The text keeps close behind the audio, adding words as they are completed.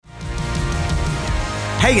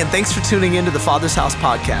Hey, and thanks for tuning into the Father's House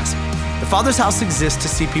podcast. The Father's House exists to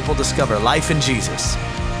see people discover life in Jesus.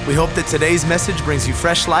 We hope that today's message brings you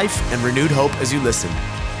fresh life and renewed hope as you listen.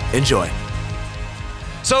 Enjoy.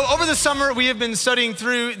 So over the summer, we have been studying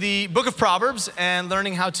through the book of Proverbs and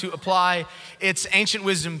learning how to apply its ancient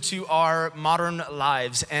wisdom to our modern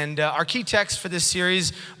lives. And our key text for this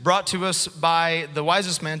series, brought to us by the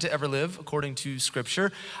wisest man to ever live, according to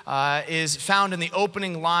Scripture, is found in the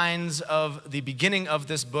opening lines of the beginning of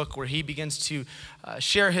this book, where he begins to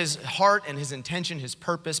share his heart and his intention, his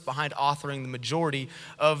purpose behind authoring the majority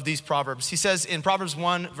of these Proverbs. He says in Proverbs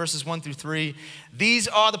 1, verses 1 through 3, "These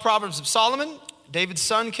are the Proverbs of Solomon, David's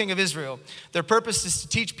son, king of Israel. Their purpose is to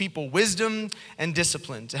teach people wisdom and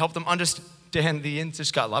discipline, to help them understand the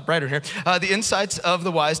insights of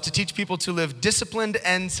the wise, to teach people to live disciplined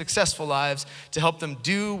and successful lives, to help them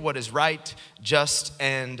do what is right, just,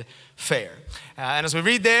 and fair." And as we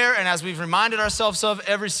read there, and as we've reminded ourselves of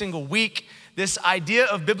every single week, this idea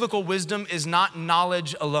of biblical wisdom is not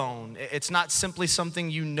knowledge alone. It's not simply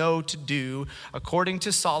something you know to do. According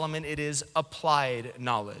to Solomon, it is applied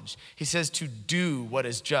knowledge. He says to do what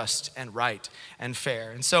is just and right and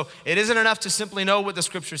fair. And so it isn't enough to simply know what the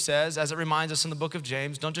Scripture says, as it reminds us in the book of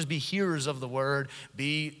James. Don't just be hearers of the word,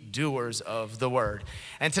 be doers of the word.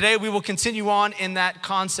 And today we will continue on in that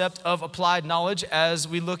concept of applied knowledge as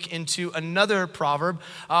we look into another proverb,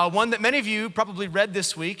 one that many of you probably read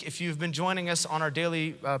this week if you've been joining us on our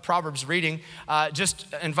daily Proverbs reading. Just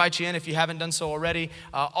invite you in if you haven't done so already.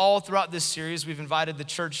 All throughout this series, we've invited the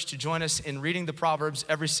church to join us in reading the Proverbs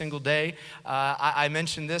every single day. I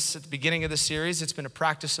mentioned this at the beginning of the series. It's been a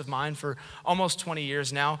practice of mine for almost 20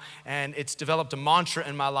 years now, and it's developed a mantra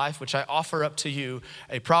in my life, which I offer up to you.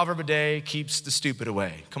 A proverb a day keeps the stupid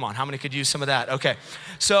away. Come on, how many could use some of that? Okay,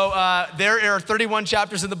 so there are 31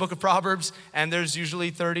 chapters in the book of Proverbs, and there's usually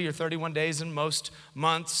 30 or 31 days in most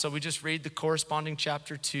months, so we just read the corresponding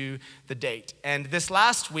chapter to the date. And this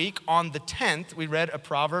last week, on the 10th, we read a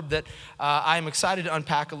proverb that I am excited to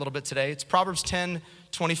unpack a little bit today. It's Proverbs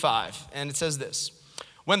 10:25, and it says this: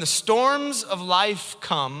 "When the storms of life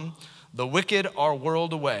come, the wicked are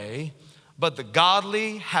whirled away, but the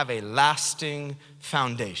godly have a lasting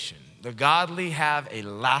foundation." The godly have a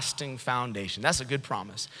lasting foundation. That's a good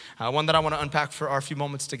promise, one that I want to unpack for our few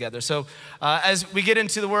moments together. So as we get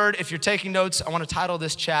into the word, if you're taking notes, I want to title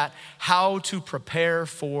this chat, "How to Prepare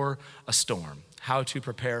for a Storm." How to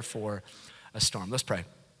prepare for a storm. Let's pray.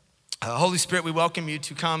 Holy Spirit, we welcome you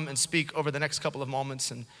to come and speak over the next couple of moments.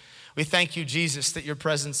 And we thank you, Jesus, that your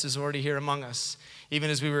presence is already here among us. Even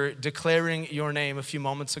as we were declaring your name a few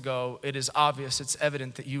moments ago, it is obvious, it's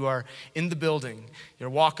evident that you are in the building. You're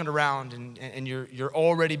walking around and you're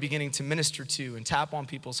already beginning to minister to and tap on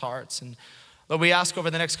people's hearts. And Lord, we ask over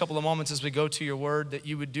the next couple of moments as we go to your word that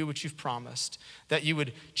you would do what you've promised, that you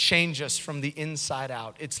would change us from the inside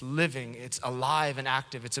out. It's living, it's alive and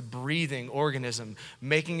active. It's a breathing organism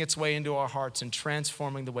making its way into our hearts and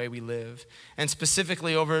transforming the way we live. And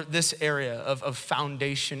specifically over this area of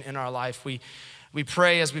foundation in our life, we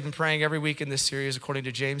pray, as we've been praying every week in this series, according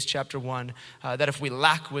to James chapter 1, that if we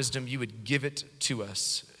lack wisdom, you would give it to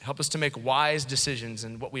us. Help us to make wise decisions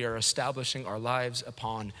in what we are establishing our lives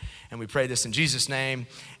upon. And we pray this in Jesus' name.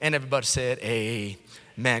 And everybody said,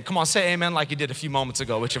 amen. Come on, say amen like you did a few moments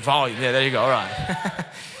ago with your volume. Yeah, there you go, all right.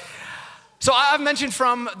 So I've mentioned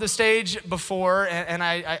from the stage before, and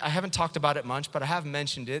I haven't talked about it much, but I have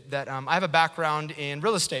mentioned it, that I have a background in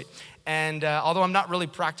real estate. And although I'm not really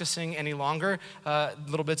practicing any longer,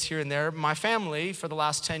 little bits here and there, my family for the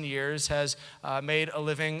last 10 years has made a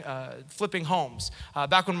living flipping homes.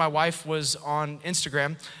 Back when my wife was on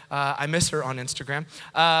Instagram, I miss her on Instagram,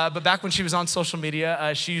 but back when she was on social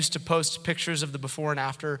media, she used to post pictures of the before and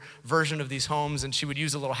after version of these homes, and she would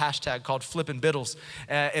use a little hashtag called FlippinBiddles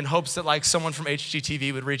in hopes that like someone from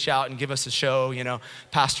HGTV would reach out and give us a show, you know,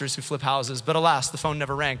 pastors who flip houses. But alas, the phone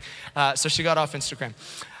never rang, so she got off Instagram.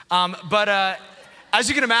 But as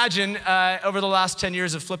you can imagine, over the last 10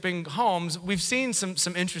 years of flipping homes, we've seen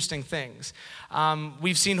some interesting things.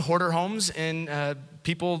 We've seen hoarder homes, and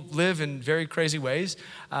people live in very crazy ways.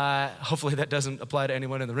 Hopefully that doesn't apply to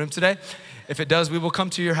anyone in the room today. If it does, we will come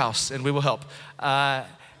to your house and we will help.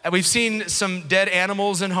 And we've seen some dead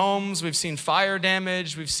animals in homes. We've seen fire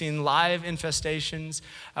damage. We've seen live infestations.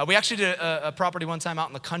 We actually did a property one time out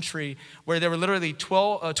in the country where there were literally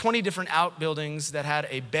 20 different outbuildings that had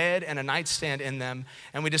a bed and a nightstand in them.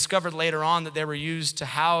 And we discovered later on that they were used to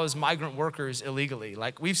house migrant workers illegally.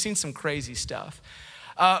 Like, we've seen some crazy stuff.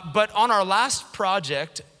 But on our last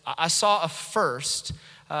project, I saw a first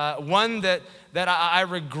one that I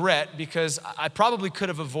regret because I probably could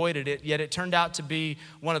have avoided it, yet it turned out to be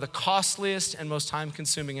one of the costliest and most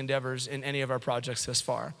time-consuming endeavors in any of our projects thus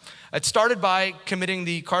far. It started by committing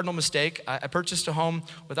the cardinal mistake. I purchased a home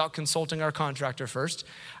without consulting our contractor first.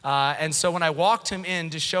 And so when I walked him in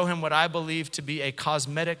to show him what I believe to be a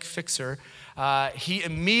cosmetic fixer, he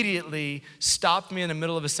immediately stopped me in the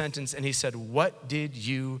middle of a sentence and he said, "What did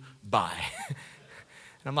you buy?"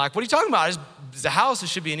 And I'm like, "What are you talking about? It's a house, it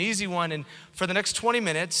should be an easy one." And for the next 20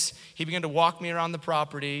 minutes, he began to walk me around the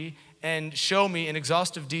property and show me in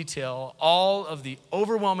exhaustive detail all of the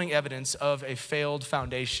overwhelming evidence of a failed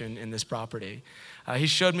foundation in this property. He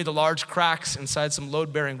showed me the large cracks inside some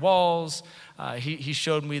load-bearing walls. He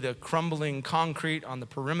showed me the crumbling concrete on the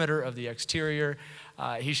perimeter of the exterior.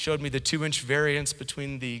 He showed me the 2-inch variance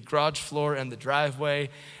between the garage floor and the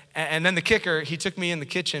driveway. And then the kicker, he took me in the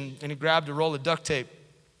kitchen and he grabbed a roll of duct tape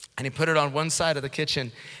and he put it on one side of the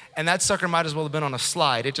kitchen. And that sucker might as well have been on a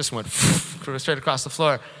slide. It just went straight across the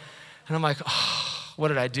floor. And I'm like, "Oh, what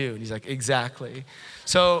did I do?" And he's like, "Exactly."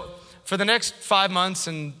 So for the next 5 months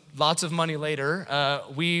and lots of money later,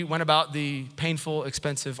 we went about the painful,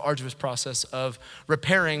 expensive, arduous process of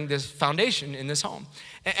repairing this foundation in this home.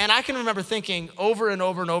 And I can remember thinking over and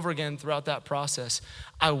over and over again throughout that process,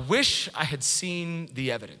 I wish I had seen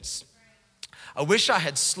the evidence. I wish I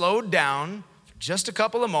had slowed down for just a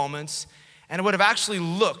couple of moments and I would have actually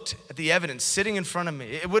looked at the evidence sitting in front of me.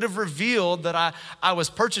 It would have revealed that I was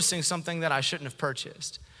purchasing something that I shouldn't have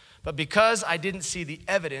purchased. But because I didn't see the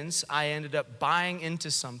evidence, I ended up buying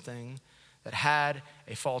into something that had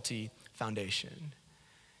a faulty foundation.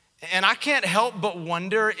 And I can't help but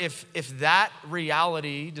wonder if that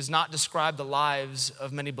reality does not describe the lives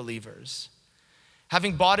of many believers.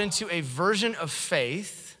 Having bought into a version of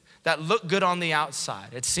faith that looked good on the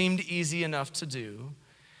outside, it seemed easy enough to do,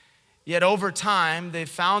 yet over time they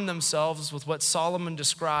found themselves with what Solomon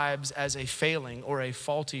describes as a failing or a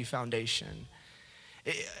faulty foundation.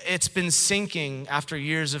 It's been sinking after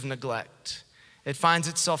years of neglect. It finds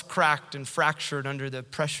itself cracked and fractured under the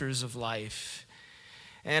pressures of life.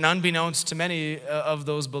 And unbeknownst to many of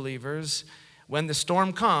those believers, when the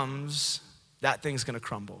storm comes, that thing's gonna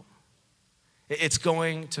crumble. It's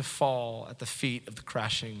going to fall at the feet of the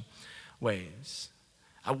crashing waves.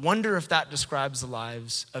 I wonder if that describes the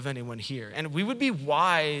lives of anyone here. And we would be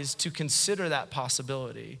wise to consider that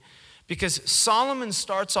possibility. Because Solomon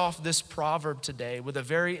starts off this proverb today with a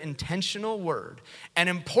very intentional word, an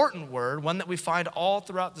important word, one that we find all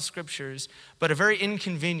throughout the scriptures, but a very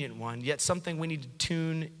inconvenient one, yet something we need to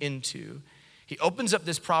tune into. He opens up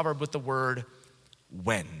this proverb with the word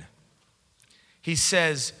when. He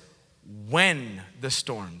says, when the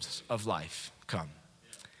storms of life come.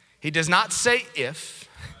 He does not say if,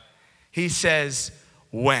 he says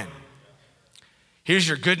when. Here's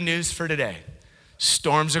your good news for today.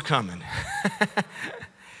 Storms are coming.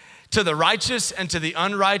 To the righteous and to the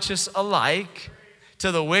unrighteous alike,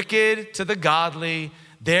 to the wicked, to the godly,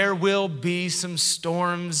 there will be some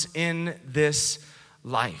storms in this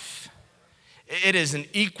life. It is an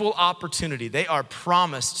equal opportunity. They are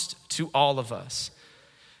promised to all of us.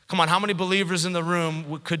 Come on, how many believers in the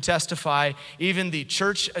room could testify, even the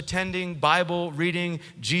church attending, Bible reading,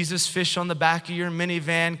 Jesus fish on the back of your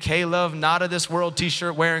minivan, K-Love, not of this world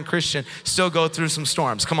t-shirt wearing Christian, still go through some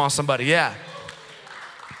storms? Come on, somebody, yeah.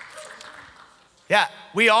 Yeah,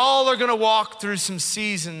 we all are gonna walk through some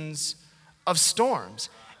seasons of storms.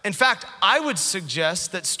 In fact, I would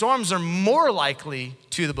suggest that storms are more likely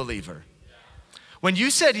to the believer. When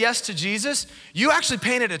you said yes to Jesus, you actually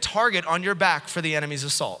painted a target on your back for the enemy's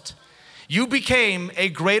assault. You became a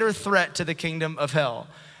greater threat to the kingdom of hell.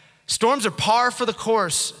 Storms are par for the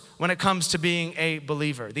course when it comes to being a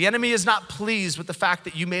believer. The enemy is not pleased with the fact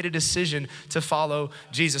that you made a decision to follow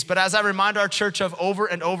Jesus. But as I remind our church of over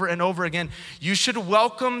and over and over again, you should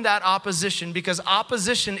welcome that opposition, because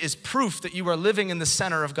opposition is proof that you are living in the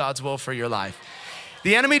center of God's will for your life.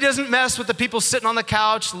 The enemy doesn't mess with the people sitting on the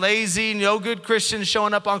couch, lazy, no good Christians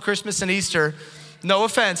showing up on Christmas and Easter. No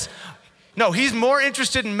offense. No, he's more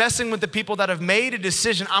interested in messing with the people that have made a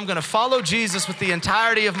decision. I'm gonna follow Jesus with the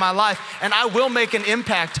entirety of my life, and I will make an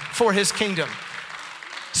impact for his kingdom.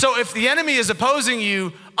 So if the enemy is opposing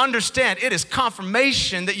you, understand it is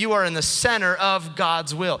confirmation that you are in the center of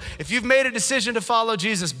God's will. If you've made a decision to follow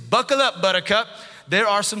Jesus, buckle up, buttercup. There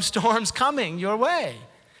are some storms coming your way.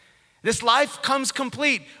 This life comes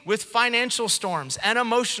complete with financial storms and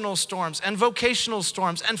emotional storms and vocational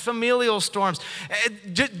storms and familial storms.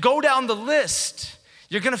 Just go down the list.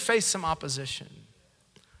 You're gonna face some opposition.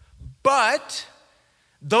 But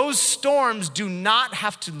those storms do not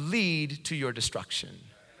have to lead to your destruction.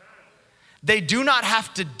 They do not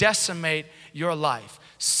have to decimate your life.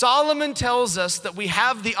 Solomon tells us that we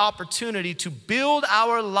have the opportunity to build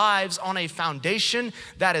our lives on a foundation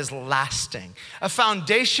that is lasting, a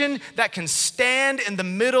foundation that can stand in the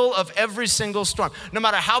middle of every single storm. No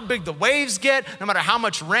matter how big the waves get, no matter how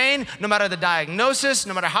much rain, no matter the diagnosis,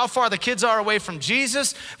 no matter how far the kids are away from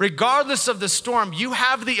Jesus, regardless of the storm, you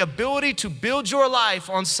have the ability to build your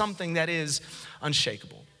life on something that is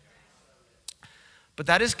unshakable. But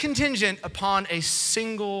that is contingent upon a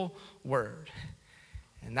single word.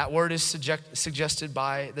 And that word is suggested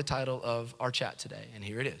by the title of our chat today. And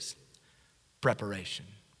here it is: preparation.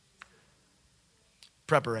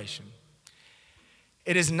 Preparation.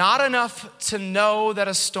 It is not enough to know that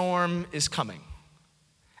a storm is coming.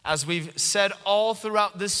 As we've said all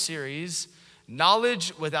throughout this series,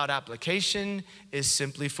 knowledge without application is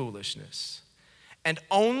simply foolishness. And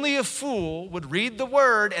only a fool would read the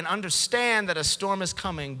word and understand that a storm is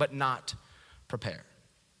coming, but not prepare.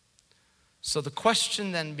 So the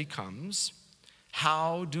question then becomes,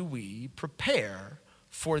 how do we prepare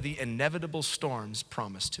for the inevitable storms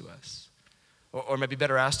promised to us? Or maybe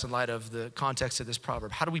better asked in light of the context of this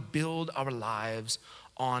proverb, how do we build our lives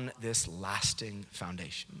on this lasting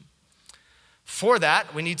foundation? For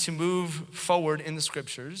that, we need to move forward in the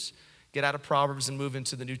scriptures, get out of Proverbs and move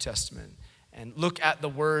into the New Testament, and look at the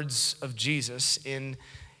words of Jesus in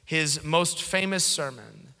his most famous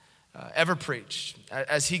sermon ever preached.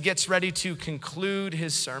 As he gets ready to conclude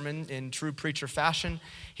his sermon in true preacher fashion,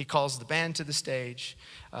 he calls the band to the stage.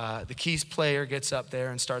 The keys player gets up there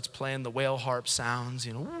and starts playing the whale harp sounds,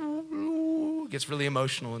 gets really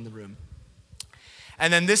emotional in the room.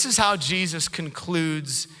 And then this is how Jesus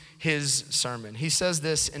concludes his sermon. He says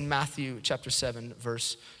this in Matthew chapter 7,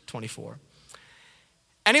 verse 24.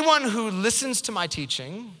 Anyone who listens to my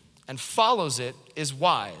teaching and follows it is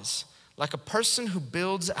wise, like a person who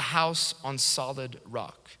builds a house on solid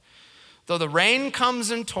rock. Though the rain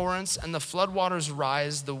comes in torrents and the floodwaters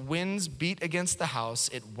rise, the winds beat against the house,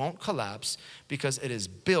 it won't collapse because it is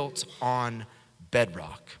built on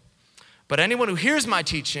bedrock. But anyone who hears my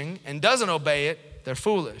teaching and doesn't obey it, they're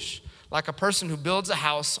foolish, like a person who builds a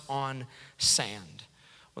house on sand.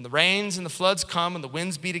 When the rains and the floods come and the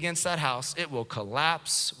winds beat against that house, it will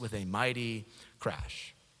collapse with a mighty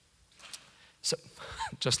crash. So,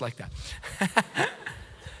 just like that.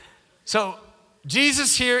 So,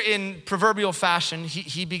 Jesus here in proverbial fashion,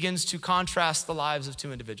 he begins to contrast the lives of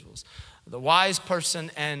two individuals, the wise person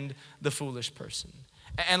and the foolish person.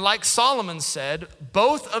 And like Solomon said,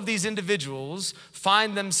 both of these individuals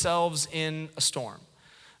find themselves in a storm.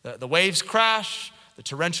 The waves crash, the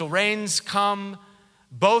torrential rains come,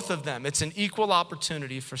 both of them. It's an equal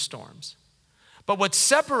opportunity for storms. But what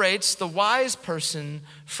separates the wise person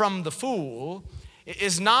from the fool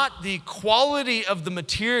is not the quality of the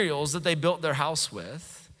materials that they built their house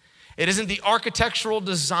with. It isn't the architectural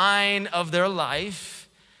design of their life,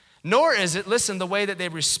 nor is it, listen, the way that they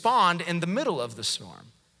respond in the middle of the storm.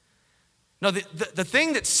 No, the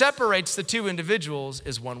thing that separates the two individuals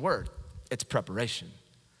is one word. It's preparation.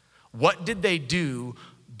 What did they do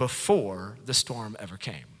before the storm ever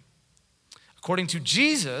came? According to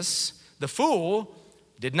Jesus, the fool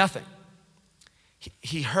did nothing.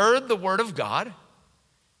 He heard the word of God.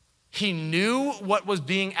 He knew what was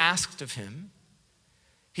being asked of him.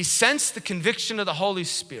 He sensed the conviction of the Holy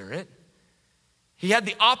Spirit. He had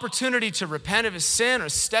the opportunity to repent of his sin or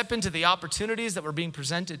step into the opportunities that were being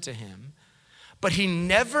presented to him. But he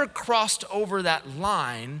never crossed over that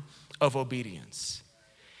line of obedience.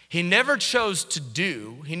 He never chose to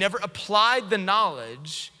do. He never applied the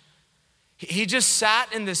knowledge. He just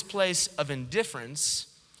sat in this place of indifference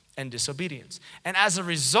and disobedience. And as a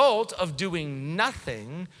result of doing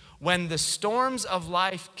nothing, when the storms of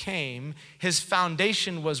life came, his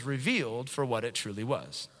foundation was revealed for what it truly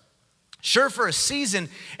was. Sure, for a season,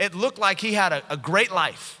 it looked like he had a great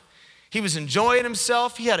life. He was enjoying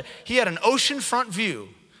himself. He had an oceanfront view.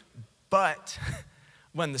 But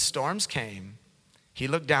when the storms came, he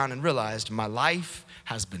looked down and realized, my life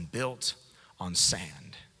has been built on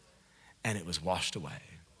sand, and it was washed away.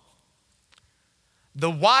 The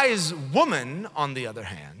wise woman, on the other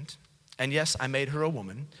hand, and yes, I made her a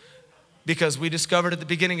woman, because we discovered at the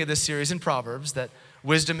beginning of this series in Proverbs that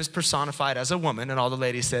wisdom is personified as a woman, and all the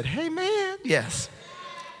ladies said, hey man, yes.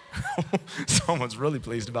 Someone's really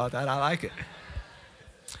pleased about that. I like it.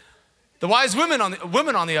 The wise woman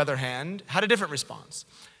on the other hand, had a different response.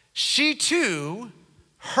 She too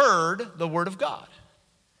heard the word of God.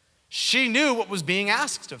 She knew what was being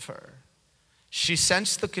asked of her. She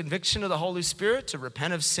sensed the conviction of the Holy Spirit to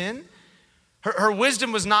repent of sin. Her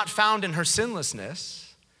wisdom was not found in her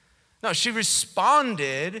sinlessness, No, she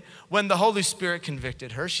responded when the Holy Spirit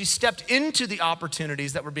convicted her. She stepped into the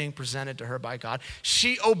opportunities that were being presented to her by God.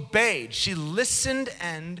 She obeyed. She listened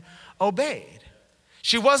and obeyed.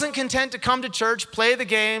 She wasn't content to come to church, play the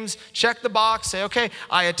games, check the box, say, okay,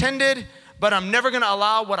 I attended, but I'm never going to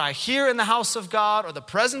allow what I hear in the house of God or the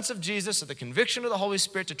presence of Jesus or the conviction of the Holy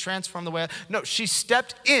Spirit to transform the way. No, she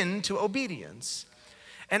stepped into obedience.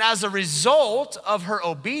 And as a result of her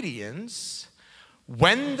obedience,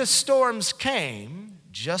 when the storms came,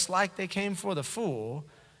 just like they came for the fool,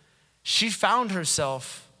 she found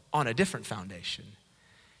herself on a different foundation.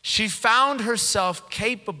 She found herself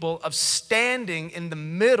capable of standing in the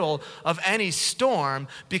middle of any storm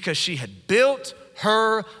because she had built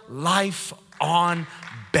her life on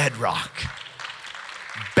bedrock.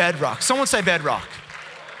 Bedrock. Someone say bedrock.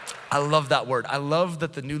 I love that word. I love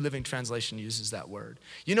that the New Living Translation uses that word.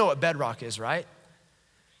 You know what bedrock is, right?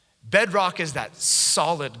 Bedrock is that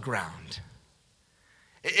solid ground.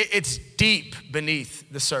 It's deep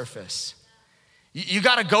beneath the surface. You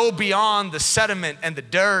got to go beyond the sediment and the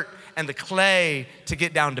dirt and the clay to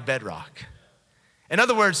get down to bedrock. In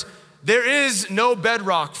other words, there is no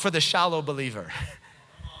bedrock for the shallow believer.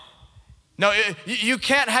 No, you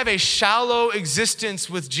can't have a shallow existence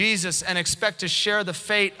with Jesus and expect to share the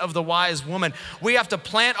fate of the wise woman. We have to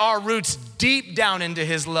plant our roots deep down into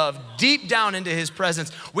his love, deep down into his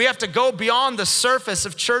presence. We have to go beyond the surface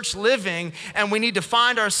of church living, and we need to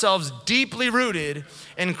find ourselves deeply rooted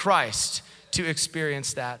in Christ to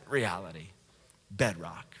experience that reality.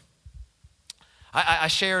 Bedrock. I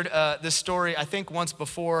shared this story, I think once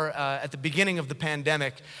before at the beginning of the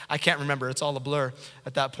pandemic. I can't remember, it's all a blur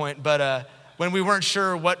at that point. But when we weren't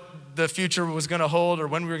sure what the future was gonna hold or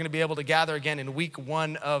when we were gonna be able to gather again in week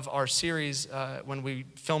 1 of our series, when we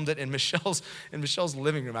filmed it in Michelle's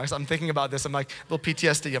living room. I'm thinking about this, I'm like, a little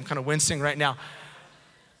PTSD, I'm kind of wincing right now.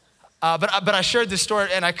 But I shared this story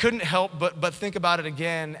and I couldn't help but think about it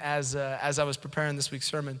again as I was preparing this week's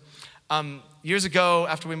sermon. Years ago,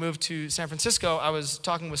 after we moved to San Francisco, I was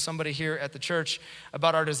talking with somebody here at the church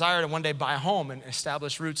about our desire to one day buy a home and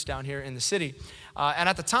establish roots down here in the city. And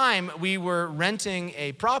at the time, we were renting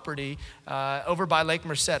a property over by Lake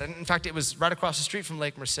Merced. And in fact, it was right across the street from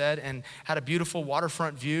Lake Merced and had a beautiful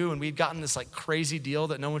waterfront view. And we'd gotten this like crazy deal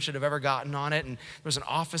that no one should have ever gotten on it. And there was an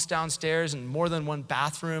office downstairs and more than one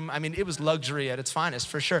bathroom. I mean, it was luxury at its finest,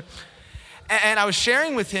 for sure. And I was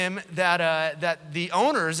sharing with him that the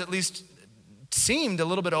owners at least seemed a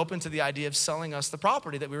little bit open to the idea of selling us the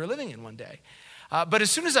property that we were living in one day. But as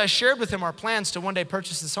soon as I shared with him our plans to one day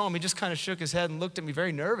purchase this home, he just kind of shook his head and looked at me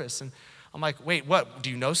very nervous. And I'm like, wait, what? Do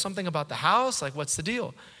you know something about the house? Like, what's the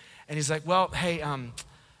deal? And he's like, well, hey,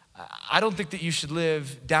 I don't think that you should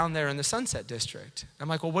live down there in the Sunset District. I'm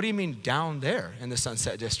like, well, what do you mean down there in the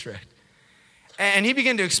Sunset District? And he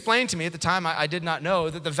began to explain to me, at the time I did not know,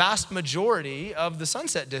 that the vast majority of the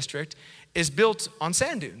Sunset District is built on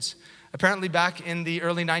sand dunes. Apparently back in the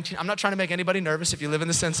early I'm not trying to make anybody nervous if you live in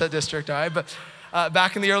the Sunset District, all right? But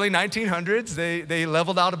back in the early 1900s, they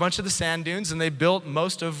leveled out a bunch of the sand dunes and they built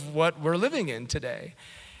most of what we're living in today.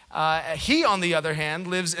 He, on the other hand,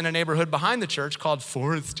 lives in a neighborhood behind the church called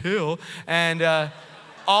Forest Hill, and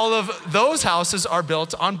all of those houses are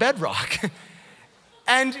built on bedrock.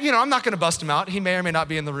 And, you know, I'm not gonna bust him out. He may or may not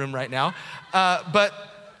be in the room right now. But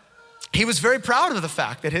he was very proud of the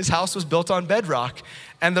fact that his house was built on bedrock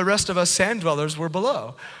and the rest of us sand dwellers were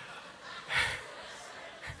below.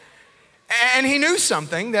 And he knew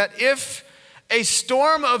something, that if a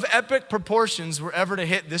storm of epic proportions were ever to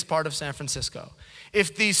hit this part of San Francisco,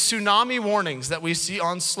 if these tsunami warnings that we see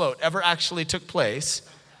on Sloat ever actually took place,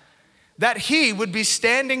 that he would be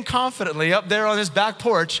standing confidently up there on his back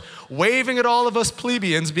porch, waving at all of us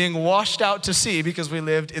plebeians being washed out to sea because we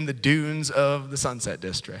lived in the dunes of the Sunset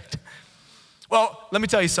District. Well, let me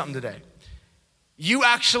tell you something today. You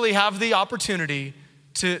actually have the opportunity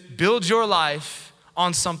to build your life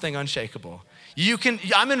on something unshakable.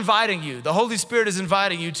 I'm inviting you, the Holy Spirit is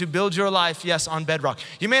inviting you to build your life, yes, on bedrock.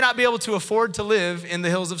 You may not be able to afford to live in the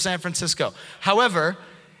hills of San Francisco. However,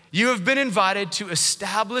 you have been invited to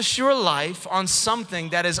establish your life on something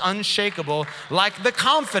that is unshakable, like the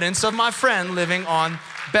confidence of my friend living on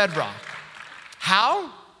bedrock.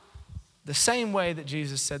 How? The same way that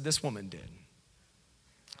Jesus said this woman did.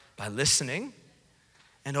 By listening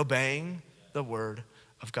and obeying the word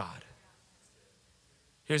of God.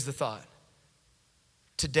 Here's the thought.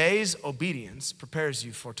 Today's obedience prepares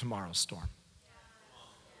you for tomorrow's storm.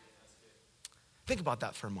 Think about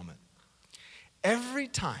that for a moment. Every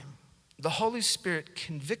time the Holy Spirit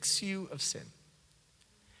convicts you of sin,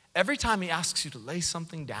 every time he asks you to lay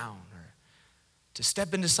something down or to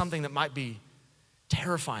step into something that might be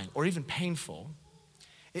terrifying or even painful,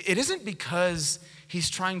 it isn't because he's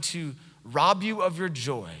trying to rob you of your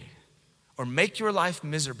joy or make your life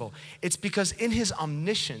miserable. It's because in his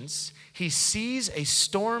omniscience, he sees a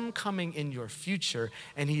storm coming in your future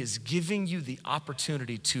and he is giving you the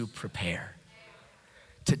opportunity to prepare.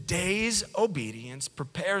 Today's obedience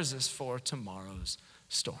prepares us for tomorrow's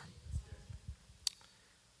storm.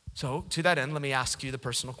 So to that end, let me ask you the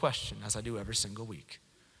personal question, as I do every single week.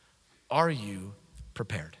 Are you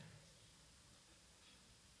prepared?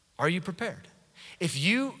 Are you prepared? If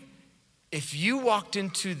you walked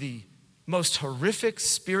into the most horrific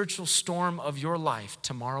spiritual storm of your life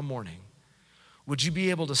tomorrow morning, would you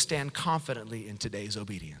be able to stand confidently in today's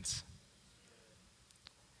obedience?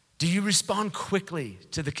 Do you respond quickly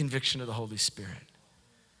to the conviction of the Holy Spirit?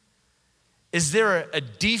 Is there a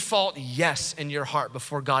default yes in your heart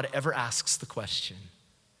before God ever asks the question?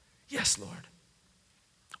 Yes, Lord.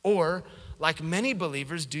 Or, like many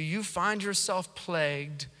believers, do you find yourself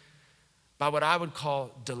plagued by what I would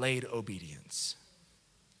call delayed obedience?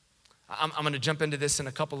 I'm going to jump into this in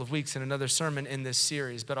a couple of weeks in another sermon in this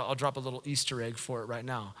series, but I'll drop a little Easter egg for it right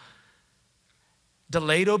now.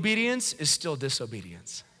 Delayed obedience is still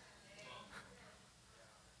disobedience.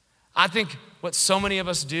 I think what so many of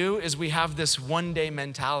us do is we have this one-day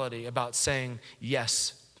mentality about saying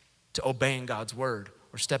yes to obeying God's word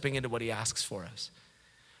or stepping into what he asks for us.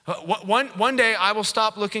 One day I will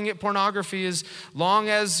stop looking at pornography as long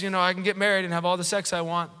as, I can get married and have all the sex I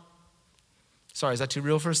want. Sorry, is that too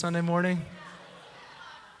real for a Sunday morning?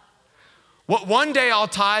 One day I'll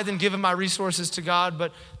tithe and give him my resources to God,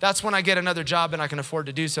 but that's when I get another job and I can afford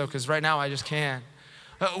to do so, because right now I just can't.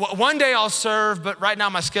 One day I'll serve, but right now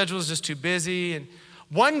my schedule is just too busy. And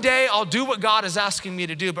one day I'll do what God is asking me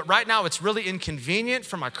to do, but right now it's really inconvenient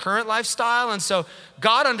for my current lifestyle. And so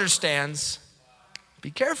God understands.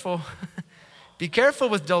 Be careful. Be careful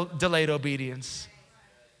with delayed obedience.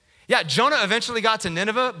 Yeah, Jonah eventually got to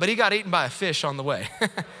Nineveh, but he got eaten by a fish on the way.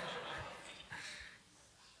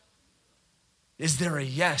 Is there a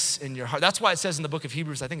yes in your heart? That's why it says in the book of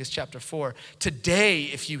Hebrews, I think it's chapter 4, today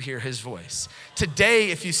if you hear his voice, today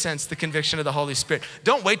if you sense the conviction of the Holy Spirit,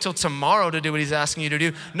 don't wait till tomorrow to do what he's asking you to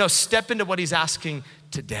do. No, step into what he's asking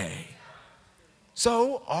today.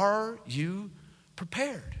 So are you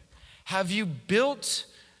prepared? Have you built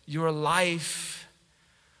your life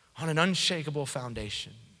on an unshakable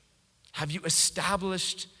foundation? Have you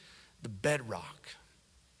established the bedrock?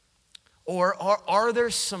 Or are there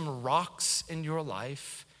some rocks in your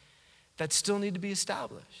life that still need to be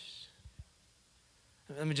established?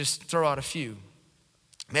 Let me just throw out a few.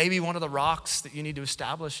 Maybe one of the rocks that you need to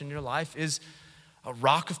establish in your life is a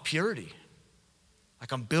rock of purity.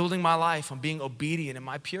 Like, I'm building my life, I'm being obedient in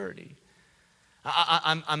my purity.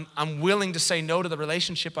 I'm willing to say no to the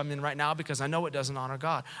relationship I'm in right now because I know it doesn't honor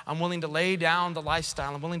God. I'm willing to lay down the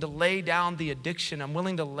lifestyle. I'm willing to lay down the addiction. I'm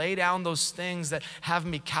willing to lay down those things that have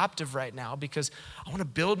me captive right now because I want to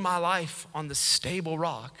build my life on the stable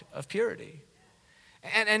rock of purity.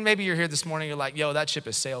 And maybe you're here this morning, you're like, that ship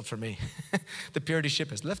has sailed for me. The purity ship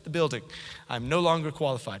has left the building. I'm no longer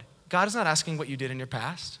qualified. God is not asking what you did in your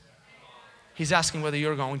past. He's asking whether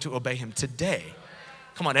you're going to obey him today.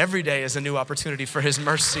 Come on, every day is a new opportunity for his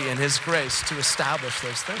mercy and his grace to establish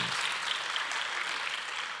those things.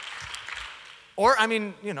 Or,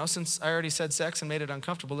 since I already said sex and made it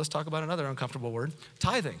uncomfortable, let's talk about another uncomfortable word,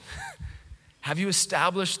 tithing. Have you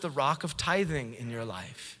established the rock of tithing in your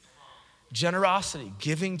life? Generosity,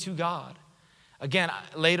 giving to God. Again,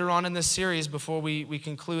 later on in this series, before we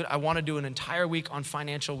conclude, I want to do an entire week on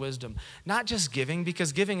financial wisdom. Not just giving,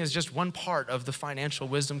 because giving is just one part of the financial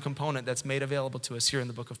wisdom component that's made available to us here in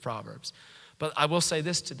the book of Proverbs. But I will say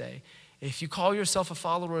this today. If you call yourself a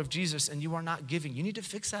follower of Jesus and you are not giving, you need to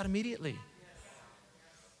fix that immediately.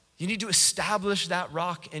 You need to establish that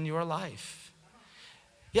rock in your life.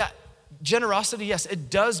 Yeah. Generosity, yes, it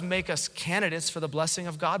does make us candidates for the blessing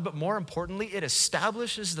of God, but more importantly, it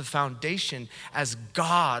establishes the foundation as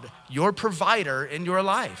God, your provider in your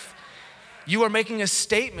life. You are making a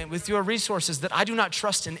statement with your resources that I do not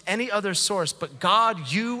trust in any other source, but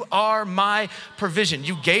God, you are my provision.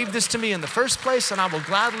 You gave this to me in the first place, and I will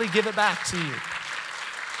gladly give it back to you.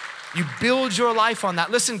 You build your life on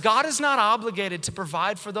that. Listen, God is not obligated to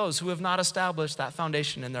provide for those who have not established that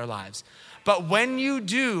foundation in their lives. But when you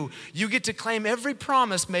do, you get to claim every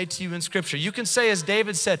promise made to you in Scripture. You can say, as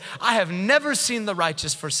David said, I have never seen the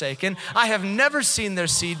righteous forsaken. I have never seen their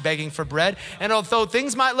seed begging for bread. And although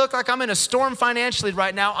things might look like I'm in a storm financially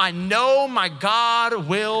right now, I know my God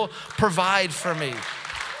will provide for me.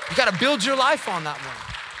 You got to build your life on that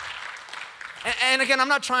one. And again, I'm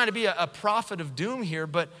not trying to be a prophet of doom here,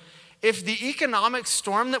 but If the economic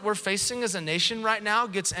storm that we're facing as a nation right now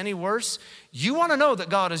gets any worse, you wanna know that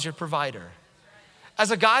God is your provider. As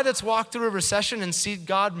a guy that's walked through a recession and seen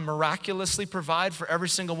God miraculously provide for every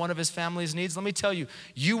single one of his family's needs, let me tell you,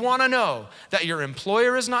 you wanna know that your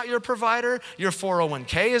employer is not your provider, your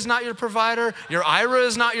 401k is not your provider, your IRA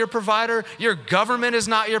is not your provider, your government is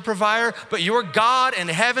not your provider, but your God in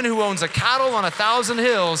heaven who owns a cattle on 1,000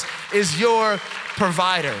 hills is your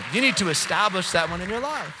provider. You need to establish that one in your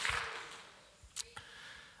life.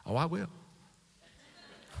 Oh, I will.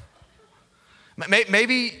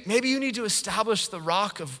 Maybe you need to establish the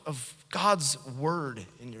rock of God's word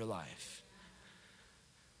in your life.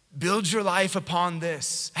 Build your life upon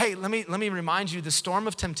this. Hey, let me remind you, the storm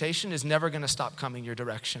of temptation is never gonna stop coming your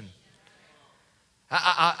direction.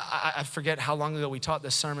 I forget how long ago we taught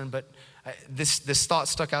this sermon, but this thought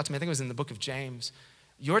stuck out to me. I think it was in the book of James.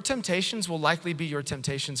 Your temptations will likely be your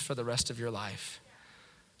temptations for the rest of your life.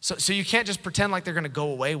 So you can't just pretend like they're gonna go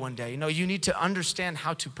away one day. No, you need to understand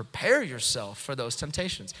how to prepare yourself for those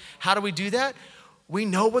temptations. How do we do that? We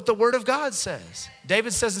know what the word of God says.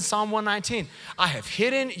 David says in Psalm 119, I have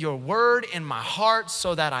hidden your word in my heart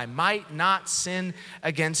so that I might not sin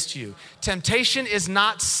against you. Temptation is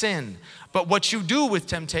not sin, but what you do with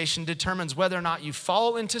temptation determines whether or not you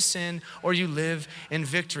fall into sin or you live in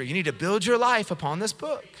victory. You need to build your life upon this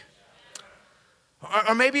book.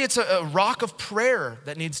 Or maybe it's a rock of prayer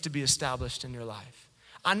that needs to be established in your life.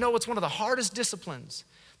 I know it's one of the hardest disciplines,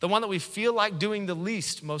 the one that we feel like doing the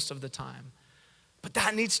least most of the time. But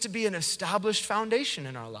that needs to be an established foundation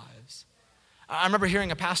in our lives. I remember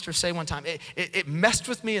hearing a pastor say one time, it messed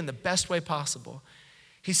with me in the best way possible.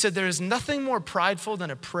 He said, there is nothing more prideful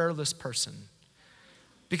than a prayerless person.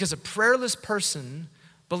 Because a prayerless person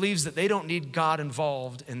believes that they don't need God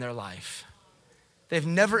involved in their life. They've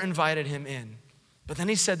never invited him in. But then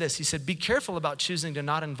he said this, he said, be careful about choosing to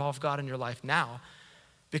not involve God in your life now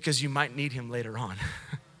because you might need him later on.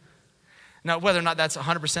 Now, whether or not that's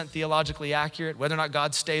 100% theologically accurate, whether or not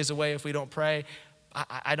God stays away if we don't pray,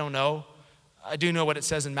 I don't know. I do know what it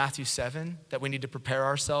says in Matthew 7, that we need to prepare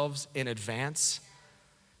ourselves in advance.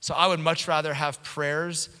 So I would much rather have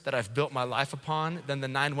prayers that I've built my life upon than the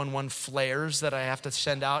 911 flares that I have to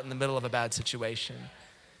send out in the middle of a bad situation.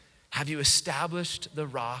 Have you established the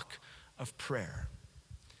rock of prayer?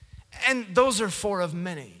 And those are 4 of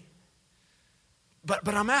many. But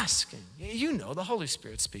I'm asking, you know the Holy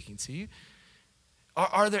Spirit's speaking to you.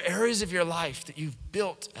 Are there areas of your life that you've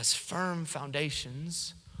built as firm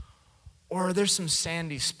foundations, or are there some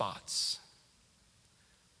sandy spots?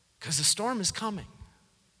 Because the storm is coming.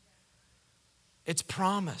 It's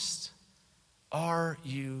promised. Are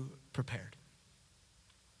you prepared?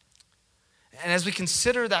 And as we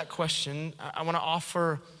consider that question, I want to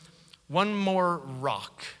offer one more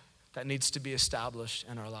rock that needs to be established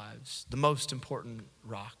in our lives, the most important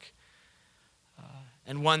rock,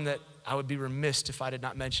 and one that I would be remiss if I did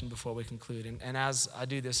not mention before we conclude. And as I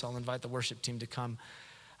do this, I'll invite the worship team to come.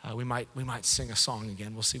 We might sing a song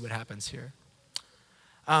again. We'll see what happens here.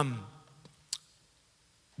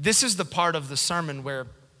 This is the part of the sermon where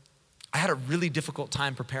I had a really difficult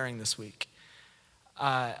time preparing this week.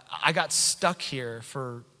 I got stuck here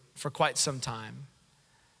for quite some time.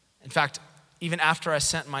 In fact, even after I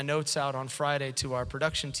sent my notes out on Friday to our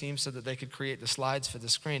production team so that they could create the slides for the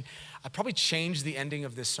screen, I probably changed the ending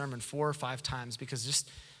of this sermon 4 or 5 times because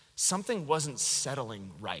just something wasn't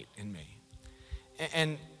settling right in me.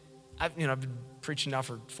 And I've been preaching now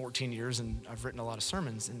for 14 years and I've written a lot of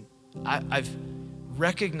sermons, and I've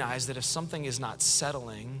recognized that if something is not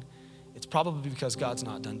settling, it's probably because God's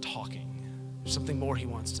not done talking. There's something more he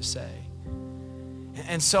wants to say.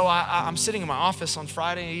 And so I'm sitting in my office on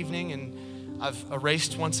Friday evening, and I've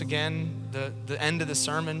erased once again the end of the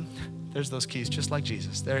sermon. There's those keys, just like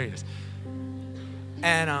Jesus. There he is.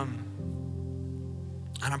 And I'm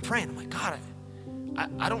praying. I'm like, God,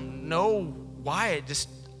 I don't know why.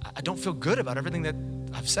 I don't feel good about everything that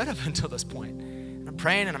I've said up until this point. And I'm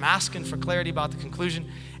praying and I'm asking for clarity about the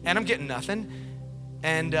conclusion, and I'm getting nothing.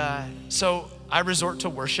 And so I resort to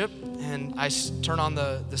worship, and I turn on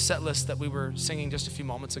the set list that we were singing just a few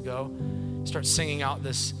moments ago. Start singing out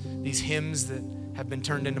these hymns that have been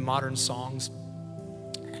turned into modern songs.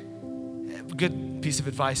 Good piece of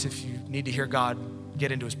advice: if you need to hear God,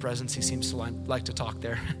 get into his presence. He seems to like to talk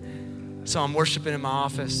there. So I'm worshiping in my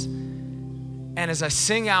office, and as I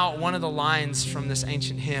sing out one of the lines from this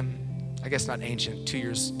ancient hymn, I guess not ancient,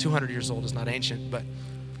 200 years old is not ancient, but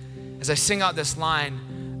as I sing out this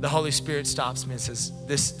line, the Holy Spirit stops me and says,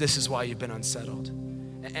 this is why you've been unsettled.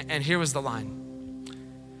 And here was the line: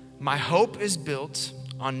 my hope is built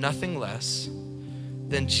on nothing less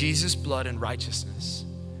than Jesus' blood and righteousness.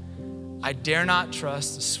 I dare not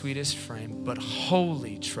trust the sweetest frame, but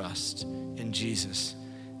wholly trust in Jesus'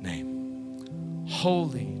 name.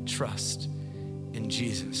 Wholly trust in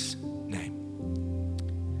Jesus' name.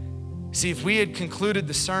 See, if we had concluded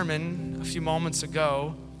the sermon a few moments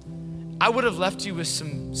ago, I would have left you with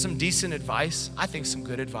some decent advice. I think some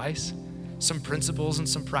good advice, some principles and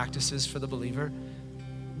some practices for the believer.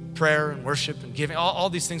 Prayer and worship and giving, all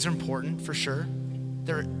these things are important for sure.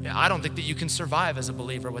 I don't think that you can survive as a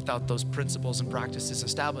believer without those principles and practices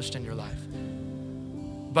established in your life.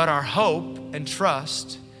 But our hope and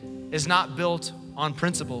trust is not built on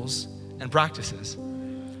principles and practices.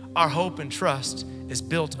 Our hope and trust is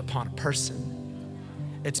built upon a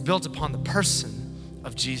person. It's built upon the person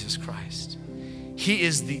of Jesus Christ. He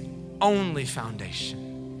is the only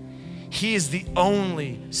foundation. He is the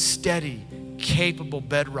only steady, capable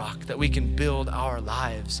bedrock that we can build our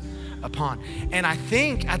lives upon. And I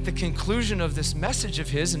think at the conclusion of this message of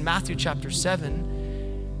his in Matthew chapter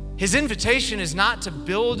 7, his invitation is not to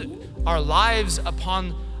build our lives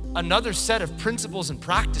upon another set of principles and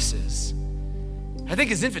practices. I think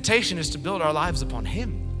his invitation is to build our lives upon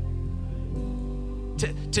him,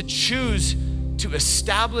 to choose to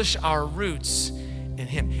establish our roots in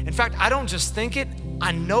him. In fact, I don't just think it,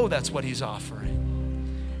 I know that's what he's offering.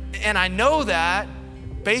 And I know that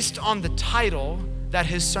based on the title that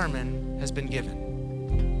his sermon has been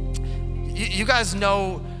given. You guys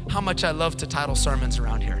know how much I love to title sermons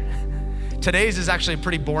around here. Today's is actually a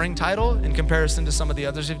pretty boring title in comparison to some of the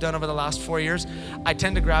others we've done over the last 4 years. I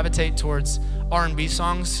tend to gravitate towards R&B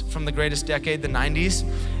songs from the greatest decade, the 90s.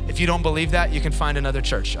 If you don't believe that, you can find another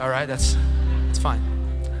church, all right? That's fine.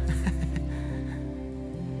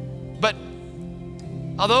 But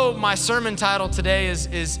although my sermon title today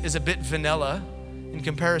is a bit vanilla in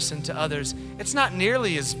comparison to others, it's not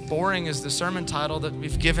nearly as boring as the sermon title that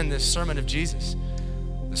we've given this sermon of Jesus,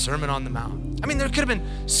 the Sermon on the Mount. I mean, there could have been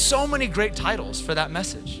so many great titles for that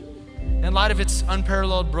message. In light of its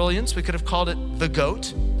unparalleled brilliance, we could have called it The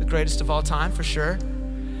GOAT, the greatest of all time, for sure.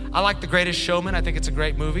 I like The Greatest Showman. I think it's a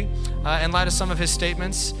great movie. In light of some of his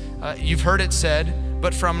statements, you've heard it said,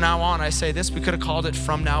 but from now on, I say this, we could have called it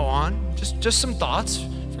From Now On. Just some thoughts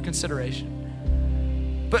for consideration.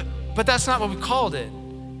 But that's not what we called it.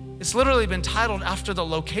 It's literally been titled after the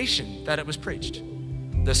location that it was preached,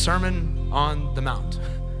 the Sermon on the Mount.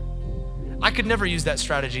 I could never use that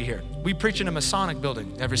strategy here. We preach in a Masonic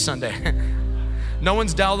building every Sunday. No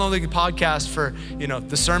one's downloading the podcast for,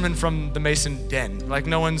 the sermon from the Mason Den. Like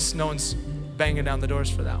no one's banging down the doors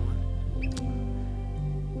for that one.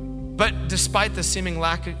 But despite the seeming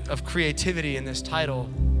lack of creativity in this title,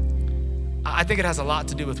 I think it has a lot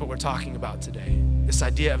to do with what we're talking about today. This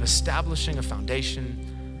idea of establishing a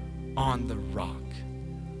foundation on the rock.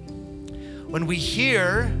 When we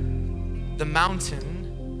hear the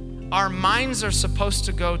mountain, our minds are supposed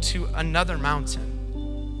to go to another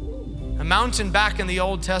mountain. A mountain back in the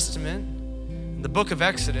Old Testament, in the book of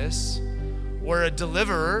Exodus, where a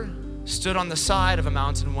deliverer stood on the side of a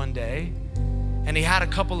mountain one day, and he had a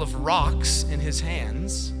couple of rocks in his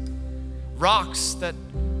hands, rocks that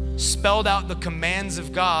spelled out the commands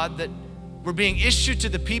of God that were being issued to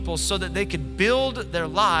the people so that they could build their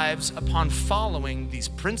lives upon following these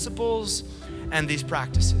principles and these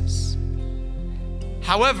practices.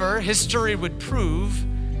 However, history would prove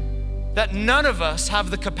that none of us have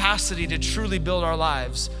the capacity to truly build our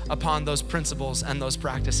lives upon those principles and those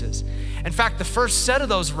practices. In fact, the first set of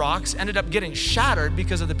those rocks ended up getting shattered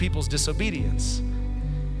because of the people's disobedience.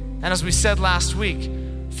 And as we said last week,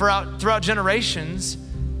 throughout generations,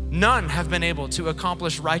 none have been able to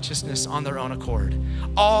accomplish righteousness on their own accord.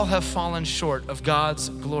 All have fallen short of God's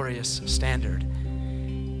glorious standard.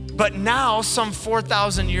 But now, some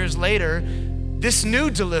 4,000 years later, this new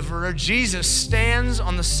deliverer, Jesus, stands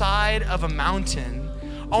on the side of a mountain.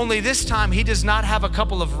 Only this time, he does not have a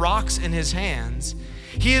couple of rocks in his hands.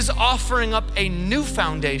 He is offering up a new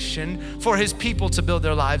foundation for his people to build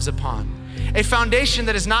their lives upon. A foundation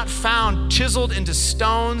that is not found chiseled into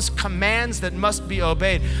stones, commands that must be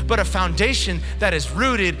obeyed, but a foundation that is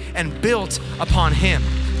rooted and built upon him.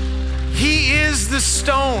 He is the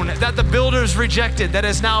stone that the builders rejected that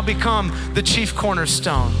has now become the chief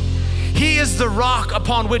cornerstone. He is the rock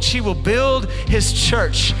upon which he will build his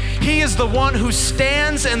church. He is the one who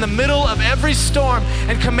stands in the middle of every storm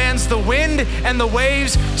and commands the wind and the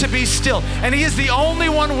waves to be still. And he is the only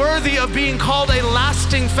one worthy of being called a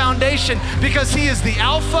lasting foundation because he is the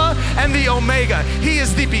Alpha and the Omega. He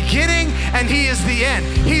is the beginning and he is the end.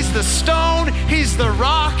 He's the stone, he's the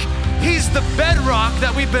rock, he's the bedrock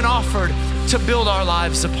that we've been offered to build our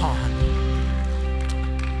lives upon.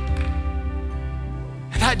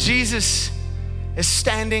 That Jesus is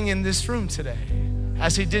standing in this room today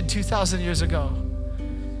as he did 2,000 years ago,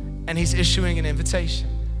 and he's issuing an invitation.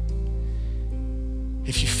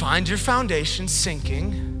 If you find your foundation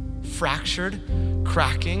sinking, fractured,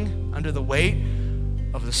 cracking under the weight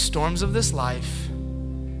of the storms of this life,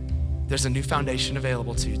 there's a new foundation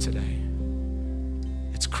available to you today.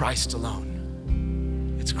 It's Christ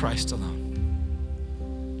alone. It's Christ alone.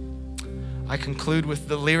 I conclude with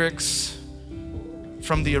the lyrics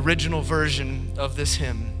from the original version of this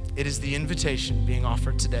hymn. It is the invitation being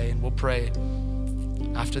offered today, and we'll pray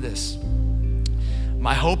after this.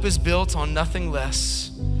 My hope is built on nothing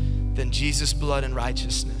less than Jesus' blood and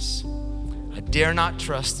righteousness. I dare not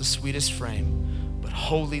trust the sweetest frame, but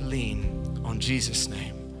wholly lean on Jesus'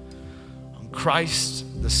 name. On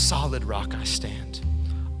Christ, the solid rock I stand.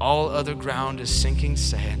 All other ground is sinking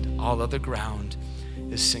sand. All other ground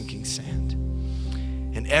is sinking sand.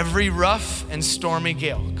 In every rough and stormy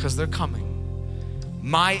gale, because they're coming,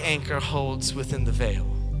 my anchor holds within the veil.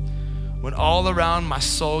 When all around my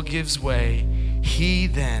soul gives way, he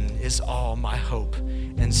then is all my hope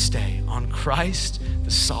and stay. On Christ,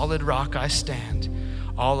 the solid rock I stand.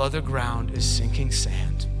 All other ground is sinking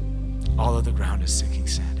sand. All other ground is sinking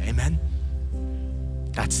sand. Amen?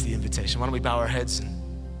 That's the invitation. Why don't we bow our heads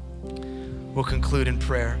and we'll conclude in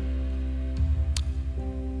prayer.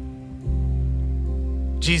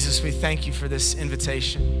 Jesus, we thank you for this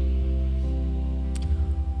invitation.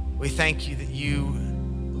 We thank you that you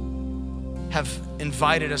have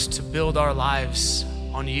invited us to build our lives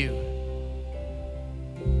on you.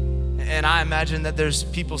 And I imagine that there's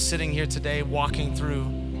people sitting here today walking through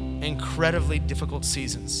incredibly difficult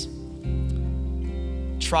seasons,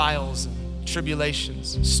 trials and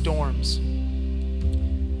tribulations, storms.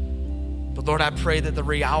 But Lord, I pray that the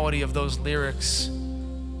reality of those lyrics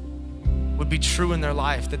would be true in their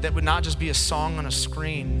life, that would not just be a song on a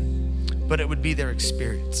screen, but it would be their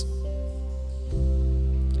experience.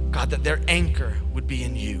 God, that their anchor would be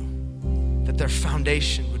in you, that their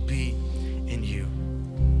foundation would be in you.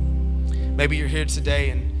 Maybe you're here today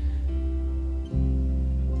and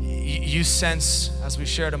you sense, as we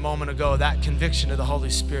shared a moment ago, that conviction of the Holy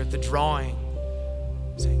Spirit, the drawing,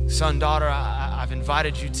 saying, son, daughter, I've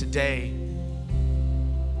invited you today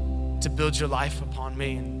to build your life upon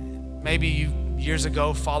me. And maybe you years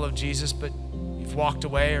ago followed Jesus, but you've walked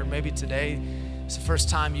away, or maybe today it's the first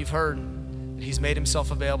time you've heard that he's made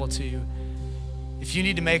himself available to you. If you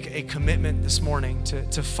need to make a commitment this morning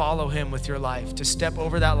to follow him with your life, to step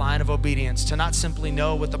over that line of obedience, to not simply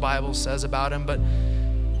know what the Bible says about him, but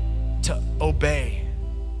to obey,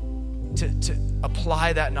 to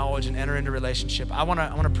apply that knowledge and enter into relationship, I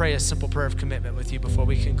wanna pray a simple prayer of commitment with you before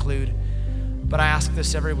we conclude. But I ask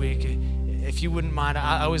this every week. If you wouldn't mind,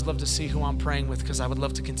 I always love to see who I'm praying with, because I would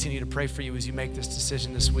love to continue to pray for you as you make this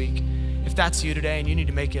decision this week. If that's you today and you need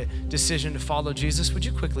to make a decision to follow Jesus, would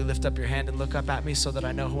you quickly lift up your hand and look up at me so that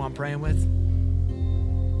I know who I'm praying with?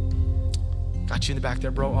 Got you in the back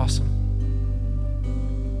there, bro. Awesome.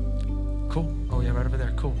 Cool. Oh yeah, right over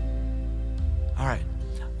there. Cool. All right.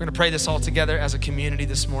 We're gonna pray this all together as a community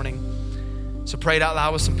this morning. So pray it out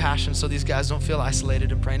loud with some passion so these guys don't feel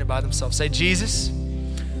isolated and praying it by themselves. Say, Jesus,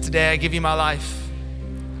 today I give you my life.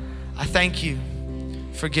 I thank you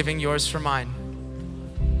for giving yours for mine.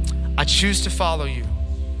 I choose to follow you,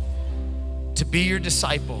 to be your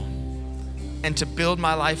disciple, and to build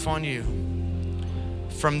my life on you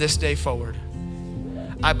from this day forward.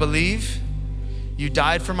 I believe you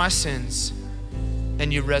died for my sins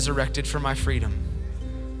and you resurrected for my freedom.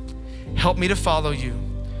 Help me to follow you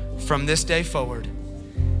from this day forward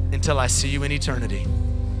until I see you in eternity.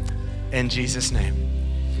 In Jesus'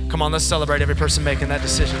 name. Come on, let's celebrate every person making that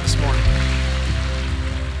decision this morning.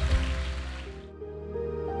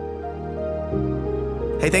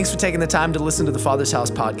 Hey, thanks for taking the time to listen to the Father's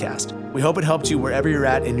House podcast. We hope it helped you wherever you're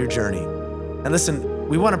at in your journey. And listen,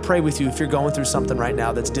 we want to pray with you if you're going through something right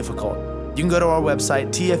now that's difficult. You can go to our website,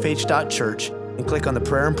 tfh.church, and click on the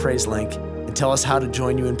prayer and praise link and tell us how to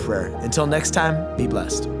join you in prayer. Until next time, be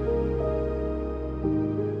blessed.